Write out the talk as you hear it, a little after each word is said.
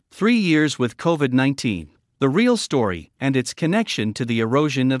3 years with COVID-19, the real story and its connection to the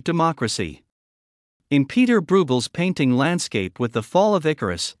erosion of democracy. In Peter Bruegel's painting Landscape with the Fall of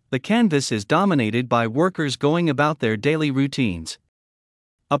Icarus, the canvas is dominated by workers going about their daily routines.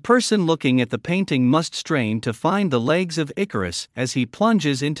 A person looking at the painting must strain to find the legs of Icarus as he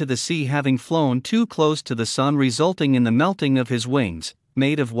plunges into the sea, having flown too close to the sun, resulting in the melting of his wings,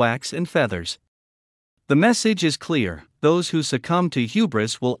 made of wax and feathers. The message is clear: those who succumb to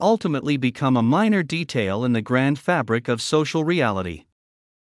hubris will ultimately become a minor detail in the grand fabric of social reality.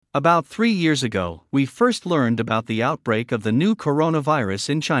 About 3 years ago, we first learned about the outbreak of the new coronavirus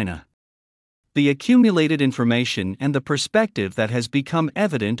in China. The accumulated information and the perspective that has become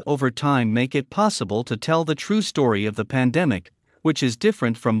evident over time make it possible to tell the true story of the pandemic, which is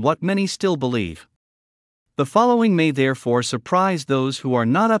different from what many still believe. The following may therefore surprise those who are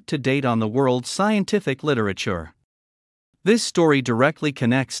not up to date on the world's scientific literature. This story directly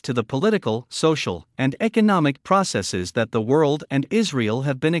connects to the political, social, and economic processes that the world and Israel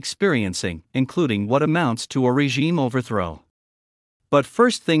have been experiencing, including what amounts to a regime overthrow. But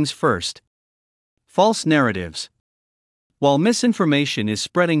first things first. False narratives. While misinformation is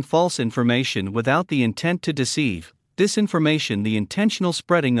spreading false information without the intent to deceive, disinformation, the intentional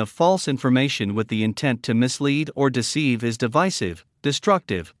spreading of false information with the intent to mislead or deceive, is divisive,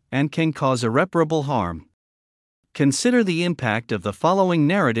 destructive, and can cause irreparable harm. Consider the impact of the following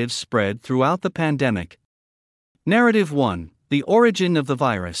narratives spread throughout the pandemic. Narrative 1: The origin of the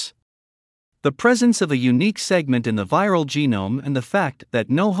virus. The presence of a unique segment in the viral genome and the fact that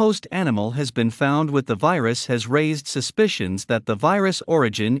no host animal has been found with the virus has raised suspicions that the virus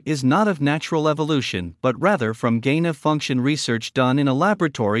origin is not of natural evolution but rather from gain-of-function research done in a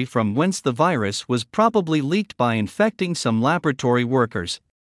laboratory, from whence the virus was probably leaked by infecting some laboratory workers.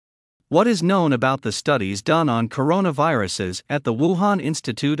 What is known about the studies done on coronaviruses at the Wuhan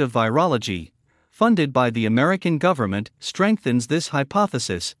Institute of Virology, funded by the American government, strengthens this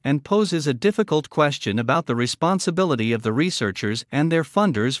hypothesis and poses a difficult question about the responsibility of the researchers and their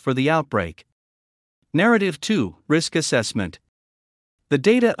funders for the outbreak. Narrative 2: Risk assessment. The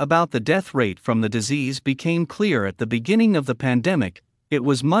data about the death rate from the disease became clear at the beginning of the pandemic. It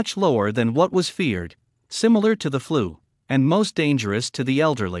was much lower than what was feared, similar to the flu, and most dangerous to the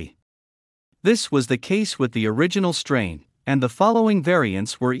elderly. This was the case with the original strain, and the following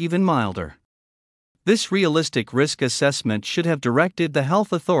variants were even milder. This realistic risk assessment should have directed the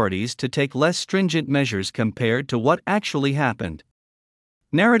health authorities to take less stringent measures compared to what actually happened.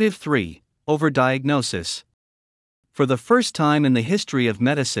 Narrative 3: Overdiagnosis. For the first time in the history of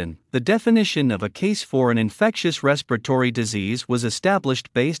medicine, the definition of a case for an infectious respiratory disease was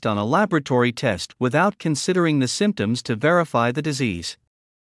established based on a laboratory test without considering the symptoms to verify the disease.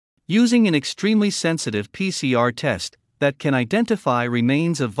 Using an extremely sensitive PCR test that can identify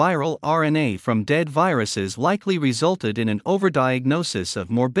remains of viral RNA from dead viruses likely resulted in an overdiagnosis of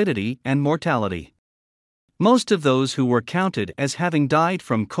morbidity and mortality. Most of those who were counted as having died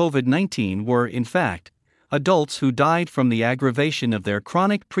from COVID-19 were, in fact, adults who died from the aggravation of their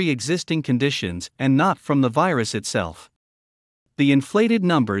chronic pre-existing conditions and not from the virus itself. The inflated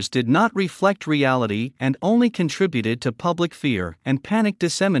numbers did not reflect reality and only contributed to public fear and panic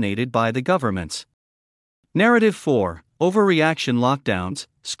disseminated by the governments. Narrative 4: Overreaction. Lockdowns,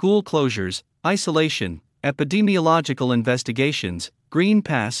 school closures, isolation, epidemiological investigations, green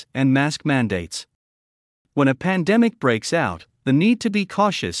pass, and mask mandates. When a pandemic breaks out, the need to be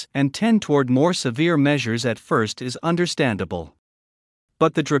cautious and tend toward more severe measures at first is understandable.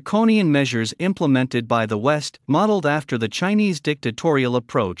 But the draconian measures implemented by the West, modeled after the Chinese dictatorial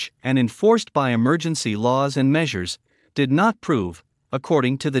approach and enforced by emergency laws and measures, did not prove,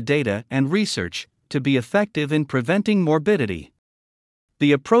 according to the data and research, to be effective in preventing morbidity.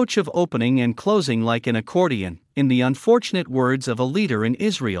 The approach of opening and closing like an accordion, in the unfortunate words of a leader in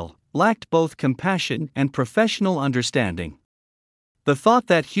Israel, lacked both compassion and professional understanding. The thought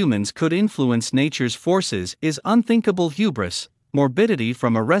that humans could influence nature's forces is unthinkable hubris. Morbidity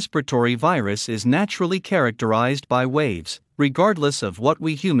from a respiratory virus is naturally characterized by waves, regardless of what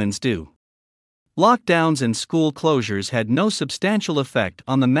we humans do. Lockdowns and school closures had no substantial effect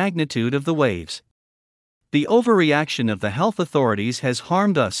on the magnitude of the waves. The overreaction of the health authorities has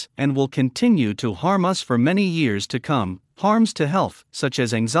harmed us and will continue to harm us for many years to come. Harms to health, such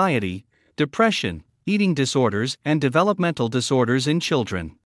as anxiety, depression, eating disorders, and developmental disorders in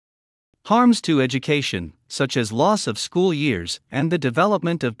children. Harms to education, such as loss of school years and the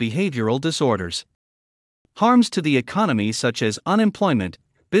development of behavioral disorders. Harms to the economy, such as unemployment,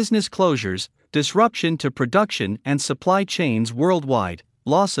 business closures, disruption to production and supply chains worldwide,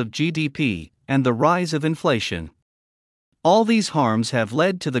 loss of GDP, and the rise of inflation. All these harms have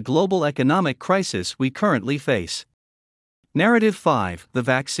led to the global economic crisis we currently face. Narrative 5: The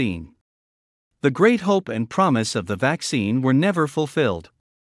vaccine. The great hope and promise of the vaccine were never fulfilled.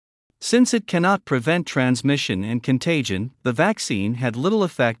 Since it cannot prevent transmission and contagion, the vaccine had little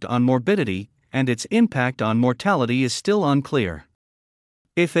effect on morbidity, and its impact on mortality is still unclear.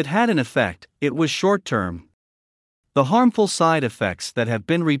 If it had an effect, it was short-term. The harmful side effects that have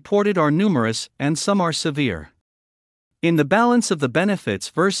been reported are numerous, and some are severe. In the balance of the benefits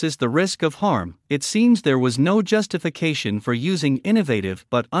versus the risk of harm, it seems there was no justification for using innovative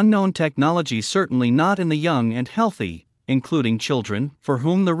but unknown technology, certainly not in the young and healthy, including children, for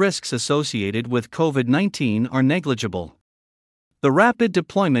whom the risks associated with COVID-19 are negligible. The rapid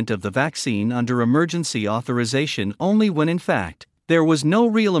deployment of the vaccine under emergency authorization only when in fact there was no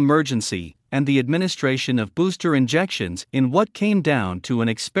real emergency, and the administration of booster injections in what came down to an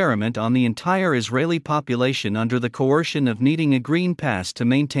experiment on the entire Israeli population under the coercion of needing a green pass to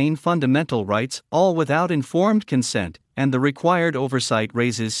maintain fundamental rights, all without informed consent, and the required oversight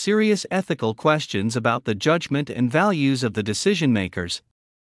raises serious ethical questions about the judgment and values of the decision-makers.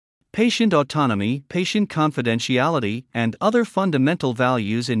 Patient autonomy, patient confidentiality, and other fundamental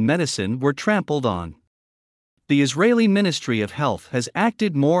values in medicine were trampled on. The Israeli Ministry of Health has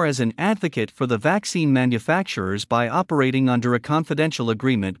acted more as an advocate for the vaccine manufacturers by operating under a confidential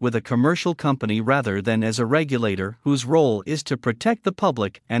agreement with a commercial company rather than as a regulator whose role is to protect the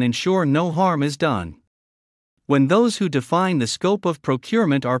public and ensure no harm is done. When those who define the scope of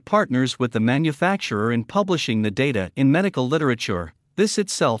procurement are partners with the manufacturer in publishing the data in medical literature, this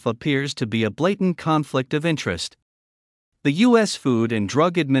itself appears to be a blatant conflict of interest. The U.S. Food and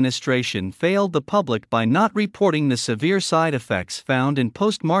Drug Administration failed the public by not reporting the severe side effects found in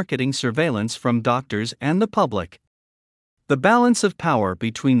post-marketing surveillance from doctors and the public. The balance of power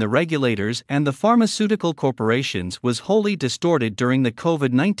between the regulators and the pharmaceutical corporations was wholly distorted during the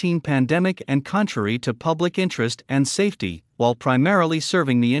COVID-19 pandemic and contrary to public interest and safety, while primarily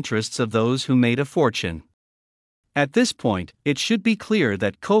serving the interests of those who made a fortune. At this point, it should be clear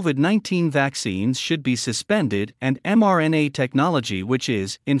that COVID-19 vaccines should be suspended and mRNA technology, which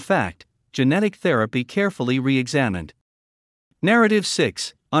is, in fact, genetic therapy, carefully re-examined. Narrative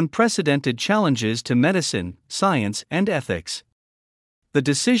 6: Unprecedented challenges to medicine, science, and ethics. The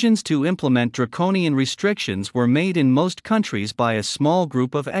decisions to implement draconian restrictions were made in most countries by a small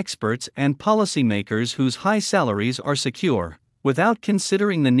group of experts and policymakers whose high salaries are secure, without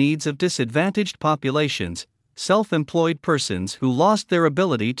considering the needs of disadvantaged populations, self-employed persons who lost their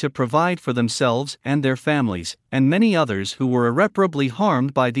ability to provide for themselves and their families, and many others who were irreparably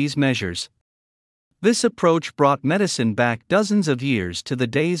harmed by these measures. This approach brought medicine back dozens of years to the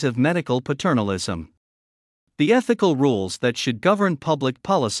days of medical paternalism. The ethical rules that should govern public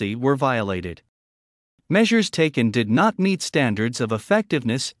policy were violated. Measures taken did not meet standards of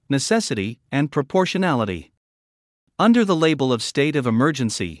effectiveness, necessity, and proportionality. Under the label of state of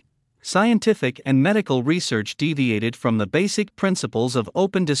emergency, scientific and medical research deviated from the basic principles of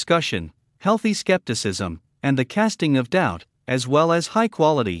open discussion, healthy skepticism, and the casting of doubt, as well as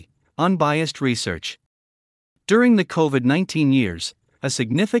high-quality, unbiased research. During the COVID-19 years, a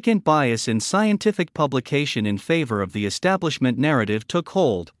significant bias in scientific publication in favor of the establishment narrative took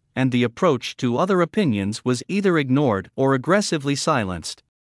hold, and the approach to other opinions was either ignored or aggressively silenced.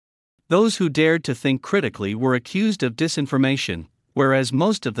 Those who dared to think critically were accused of disinformation, whereas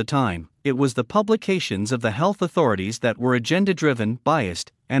most of the time, it was the publications of the health authorities that were agenda-driven,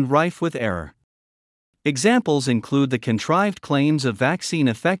 biased, and rife with error. Examples include the contrived claims of vaccine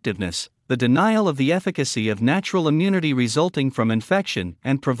effectiveness, the denial of the efficacy of natural immunity resulting from infection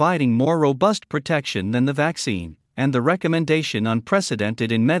and providing more robust protection than the vaccine, and the recommendation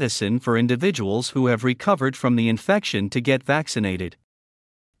unprecedented in medicine for individuals who have recovered from the infection to get vaccinated.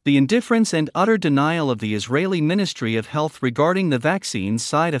 The indifference and utter denial of the Israeli Ministry of Health regarding the vaccine's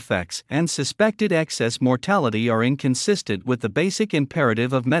side effects and suspected excess mortality are inconsistent with the basic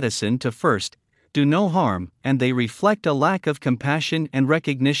imperative of medicine to first, do no harm, and they reflect a lack of compassion and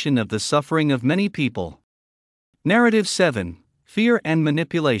recognition of the suffering of many people. Narrative 7: Fear and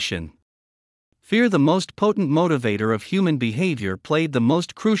manipulation. Fear, the most potent motivator of human behavior, played the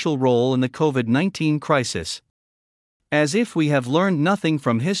most crucial role in the COVID-19 crisis. As if we have learned nothing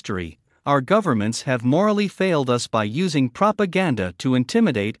from history, our governments have morally failed us by using propaganda to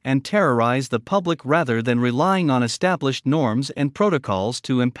intimidate and terrorize the public rather than relying on established norms and protocols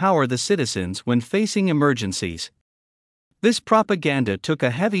to empower the citizens when facing emergencies. This propaganda took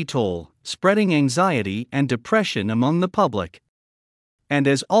a heavy toll, spreading anxiety and depression among the public. And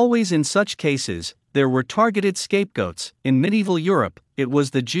as always in such cases, there were targeted scapegoats. In medieval Europe, it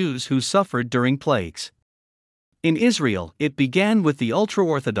was the Jews who suffered during plagues. In Israel, it began with the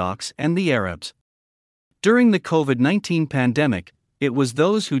ultra-Orthodox and the Arabs. During the COVID-19 pandemic, it was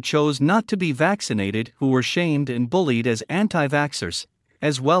those who chose not to be vaccinated who were shamed and bullied as anti-vaxxers,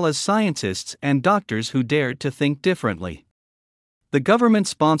 as well as scientists and doctors who dared to think differently. The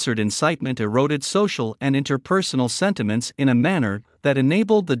government-sponsored incitement eroded social and interpersonal sentiments in a manner that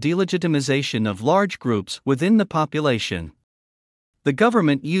enabled the delegitimization of large groups within the population. The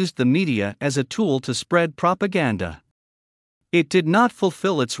government used the media as a tool to spread propaganda. It did not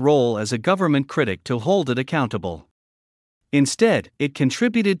fulfill its role as a government critic to hold it accountable. Instead, it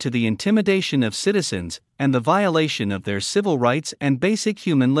contributed to the intimidation of citizens and the violation of their civil rights and basic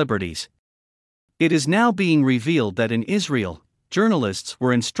human liberties. It is now being revealed that in Israel, journalists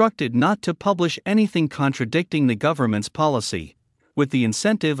were instructed not to publish anything contradicting the government's policy, with the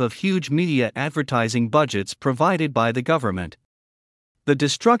incentive of huge media advertising budgets provided by the government. The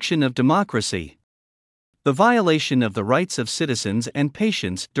destruction of democracy. The violation of the rights of citizens and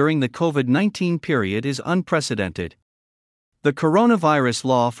patients during the COVID-19 period is unprecedented. The coronavirus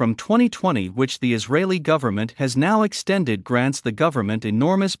law from 2020, which the Israeli government has now extended, grants the government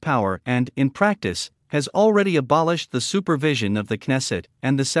enormous power and, in practice, has already abolished the supervision of the Knesset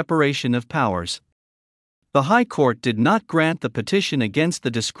and the separation of powers. The High Court did not grant the petition against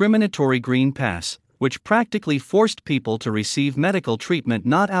the discriminatory Green Pass, which practically forced people to receive medical treatment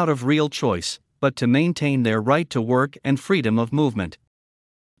not out of real choice, but to maintain their right to work and freedom of movement.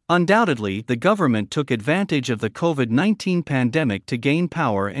 Undoubtedly, the government took advantage of the COVID-19 pandemic to gain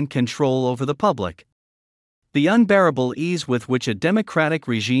power and control over the public. The unbearable ease with which a democratic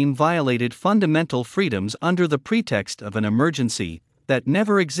regime violated fundamental freedoms under the pretext of an emergency that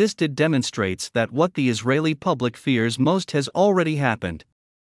never existed demonstrates that what the Israeli public fears most has already happened.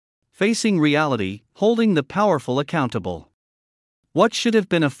 Facing reality, holding the powerful accountable. What should have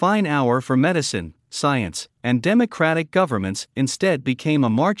been a fine hour for medicine, science, and democratic governments instead became a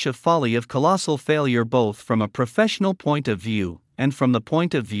march of folly of colossal failure, both from a professional point of view and from the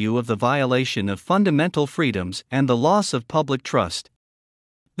point of view of the violation of fundamental freedoms and the loss of public trust.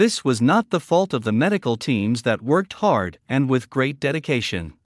 This was not the fault of the medical teams that worked hard and with great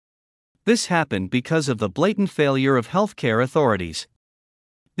dedication. This happened because of the blatant failure of healthcare authorities.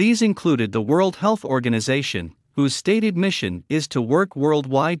 These included the World Health Organization, whose stated mission is to work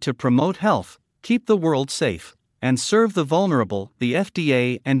worldwide to promote health, keep the world safe, and serve the vulnerable, the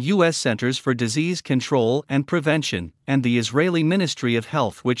FDA and U.S. Centers for Disease Control and Prevention, and the Israeli Ministry of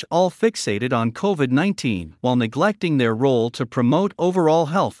Health, which all fixated on COVID-19 while neglecting their role to promote overall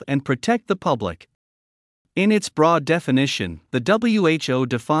health and protect the public. In its broad definition, the WHO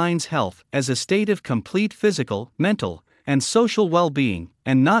defines health as a state of complete physical, mental, and social well-being,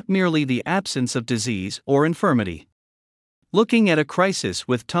 and not merely the absence of disease or infirmity. Looking at a crisis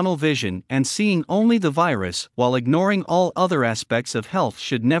with tunnel vision and seeing only the virus while ignoring all other aspects of health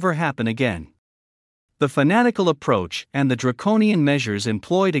should never happen again. The fanatical approach and the draconian measures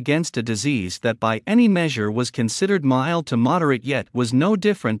employed against a disease that by any measure was considered mild to moderate yet was no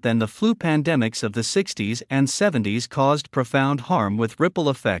different than the flu pandemics of the 60s and 70s caused profound harm with ripple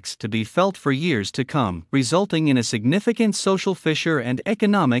effects to be felt for years to come, resulting in a significant social fissure and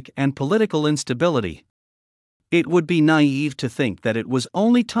economic and political instability. It would be naive to think that it was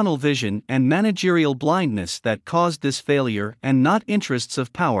only tunnel vision and managerial blindness that caused this failure and not interests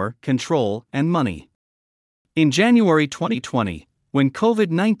of power, control, and money. In January 2020, when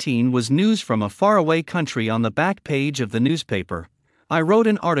COVID-19 was news from a faraway country on the back page of the newspaper, I wrote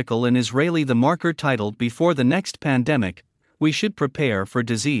an article in Israeli The Marker titled "Before the Next Pandemic, We Should Prepare for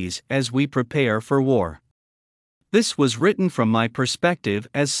Disease as We Prepare for War." This was written from my perspective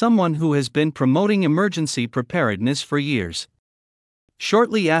as someone who has been promoting emergency preparedness for years.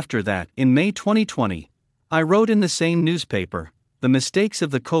 Shortly after that, in May 2020, I wrote in the same newspaper, "The mistakes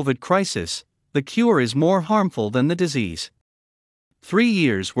of the COVID crisis, the cure is more harmful than the disease." 3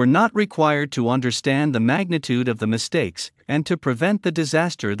 years were not required to understand the magnitude of the mistakes and to prevent the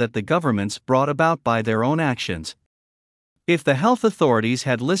disaster that the governments brought about by their own actions. If the health authorities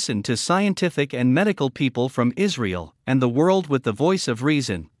had listened to scientific and medical people from Israel and the world with the voice of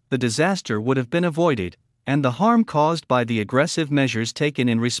reason, the disaster would have been avoided, and the harm caused by the aggressive measures taken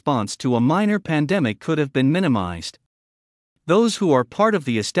in response to a minor pandemic could have been minimized. Those who are part of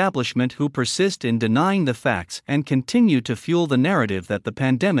the establishment who persist in denying the facts and continue to fuel the narrative that the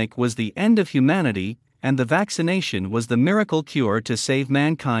pandemic was the end of humanity and the vaccination was the miracle cure to save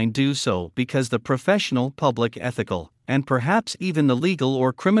mankind do so because the professional, public, ethical, and perhaps even the legal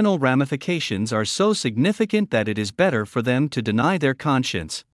or criminal ramifications are so significant that it is better for them to deny their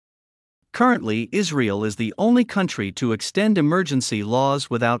conscience. Currently, Israel is the only country to extend emergency laws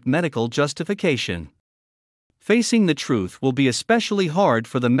without medical justification. Facing the truth will be especially hard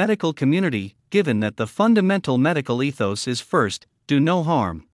for the medical community, given that the fundamental medical ethos is first, do no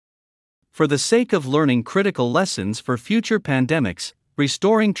harm. For the sake of learning critical lessons for future pandemics,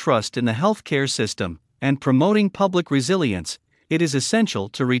 restoring trust in the healthcare system, and promoting public resilience, it is essential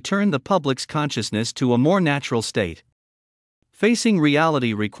to return the public's consciousness to a more natural state. Facing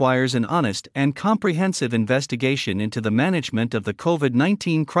reality requires an honest and comprehensive investigation into the management of the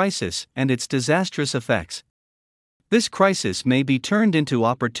COVID-19 crisis and its disastrous effects. This crisis may be turned into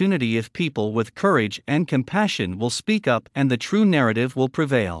opportunity if people with courage and compassion will speak up and the true narrative will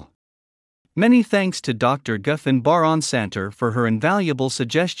prevail. Many thanks to Dr. Guffen Baron Santer for her invaluable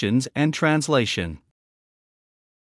suggestions and translation.